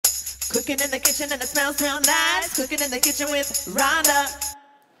Cooking in the kitchen and it smells real nice. Cooking in the kitchen with Rhonda.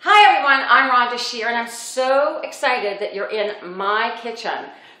 Hi everyone, I'm Rhonda Shear and I'm so excited that you're in my kitchen.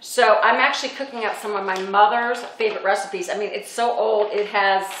 So I'm actually cooking up some of my mother's favorite recipes. I mean, it's so old, it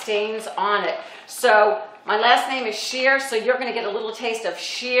has stains on it. So my last name is Shear, so you're gonna get a little taste of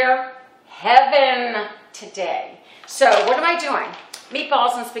Shear heaven today. So what am I doing?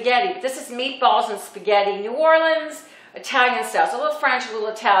 Meatballs and spaghetti, but this is meatballs and spaghetti, New Orleans, Italian style. So a little French, a little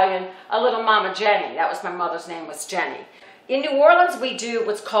Italian, a little Mama Jenny. That was my mother's name, was Jenny. In New Orleans, we do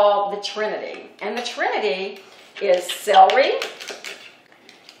what's called the Trinity. And the Trinity is celery.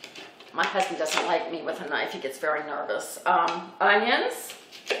 My husband doesn't like me with a knife. He gets very nervous. Onions.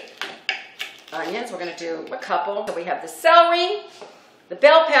 Onions, we're going to do a couple. So we have the celery, the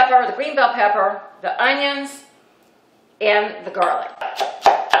bell pepper, the green bell pepper, the onions, and the garlic.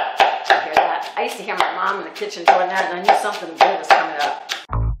 You hear that? I used to hear my mom in the kitchen doing that, and I knew something good was coming up.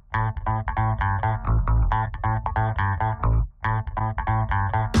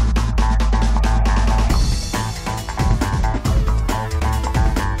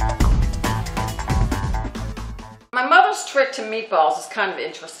 My mother's trick to meatballs is kind of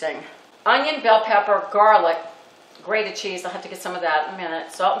interesting. Onion, bell pepper, garlic, grated cheese, I'll have to get some of that in a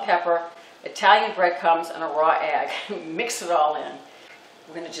minute, salt and pepper, Italian breadcrumbs, and a raw egg. Mix it all in.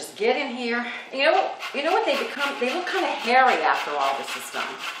 We're going to just get in here. You know what they become? They look kind of hairy after all this is done.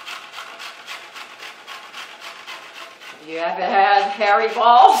 Have you ever had hairy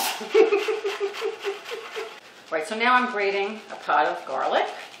balls? Right, so now I'm grating a pot of garlic.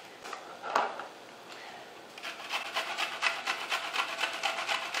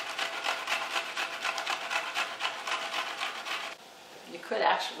 You could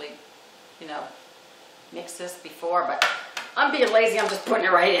actually, mix this before, but I'm being lazy, I'm just putting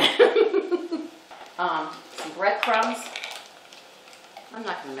it right in. Some breadcrumbs. I'm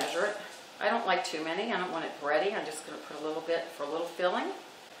not going to measure it. I don't like too many. I don't want it bready. I'm just going to put a little bit for a little filling.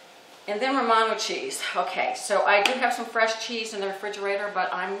 And then Romano cheese. Okay, so I do have some fresh cheese in the refrigerator, but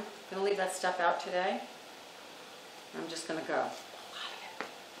I'm going to leave that stuff out today. I'm just going to go.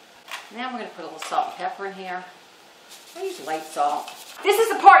 Now I'm going to put a little salt and pepper in here. I use light salt. This is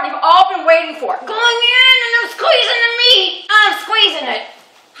the part you've all been waiting for. Going in and I'm squeezing the meat. I'm squeezing it.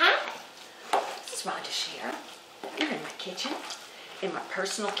 Hi, this is Rhonda Shear. You're in my kitchen, in my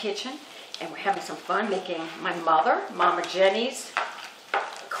personal kitchen, and we're having some fun making my mother, Mama Jenny's,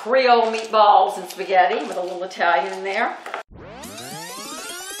 Creole meatballs and spaghetti with a little Italian in there.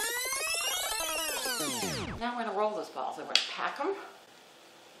 Now I'm going to roll those balls. I'm going to pack them.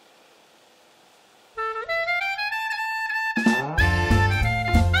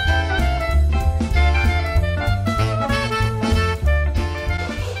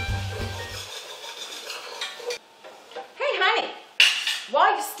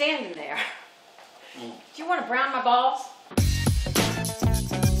 While you're standing there, do you want to brown my balls?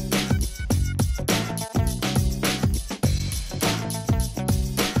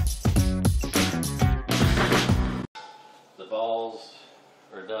 The balls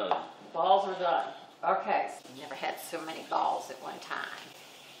are done. The balls are done. Okay. I've never had so many balls at one time.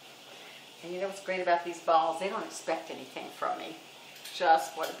 And you know what's great about these balls? They don't expect anything from me.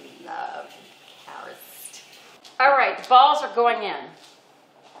 Just want to be loved and caressed. All right, the balls are going in.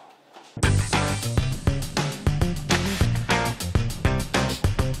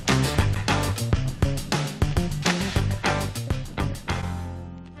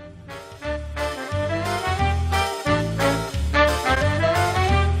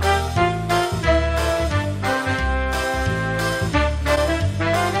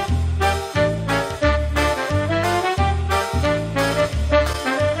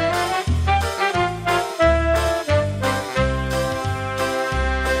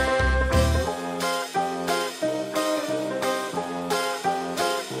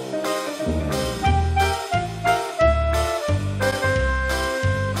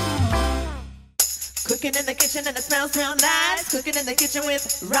 Cooking in the kitchen and it smells real nice. Cooking in the kitchen with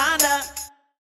Rhonda.